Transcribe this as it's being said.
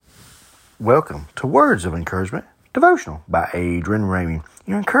Welcome to Words of Encouragement Devotional by Adrian Ramey.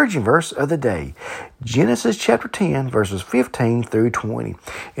 Your encouraging verse of the day, Genesis chapter 10, verses 15 through 20.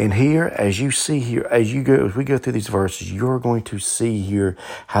 And here, as we go through these verses, you're going to see here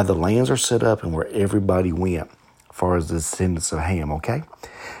how the lands are set up and where everybody went, as far as the descendants of Ham, okay?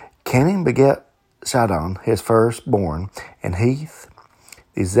 Canaan begat Sidon, his firstborn, and Heth,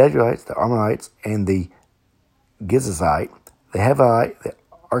 the Zebulonites, the Ammonites, and the Gizzite, the Hivite, the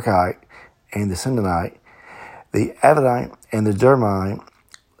Archite, and the Sindanite, the Avidite, and the Zeramite,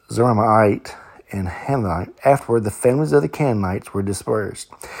 and Hamite. Afterward, the families of the Canaanites were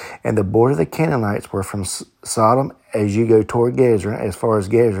dispersed. And the border of the Canaanites were from Sodom as you go toward Gezer, as far as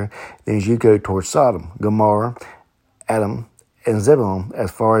Gezer, then as you go toward Sodom, Gomorrah, Adam, and Zebulun,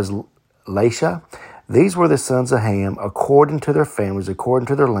 as far as Lasha. These were the sons of Ham, according to their families, according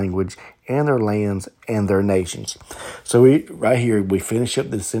to their language, and their lands, and their nations. So right here, we finish up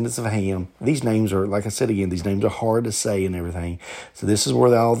the descendants of Ham. These names are, like I said again, these names are hard to say and everything. So this is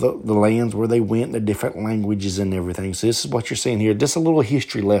where all the lands where they went, the different languages and everything. So this is what you're seeing here. Just a little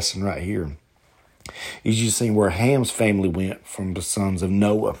history lesson right here. Is you see where Ham's family went from the sons of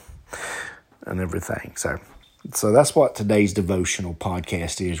Noah and everything. So that's what today's devotional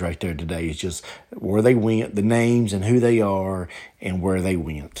podcast is right there today. It's just where they went, the names and who they are and where they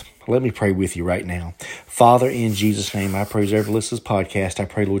went. Let me pray with you right now. Father, in Jesus' name, I pray as ever listen to this podcast. I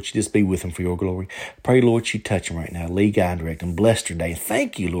pray, Lord, you just be with them for your glory. Pray, Lord, you touch them right now. Lead, guide, and direct them. Bless their day.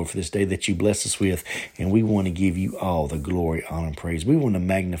 Thank you, Lord, for this day that you bless us with. And we want to give you all the glory, honor, and praise. We want to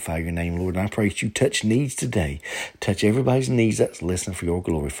magnify your name, Lord. And I pray that you touch needs today. Touch everybody's needs that's listening for your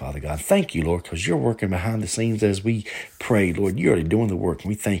glory, Father God. Thank you, Lord, because you're working behind the scenes as we pray, Lord. You're already doing the work. And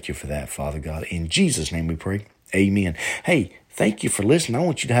we thank you for that, Father God. In Jesus' name we pray. Amen. Hey, thank you for listening. I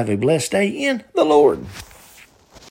want you to have a blessed day in the Lord.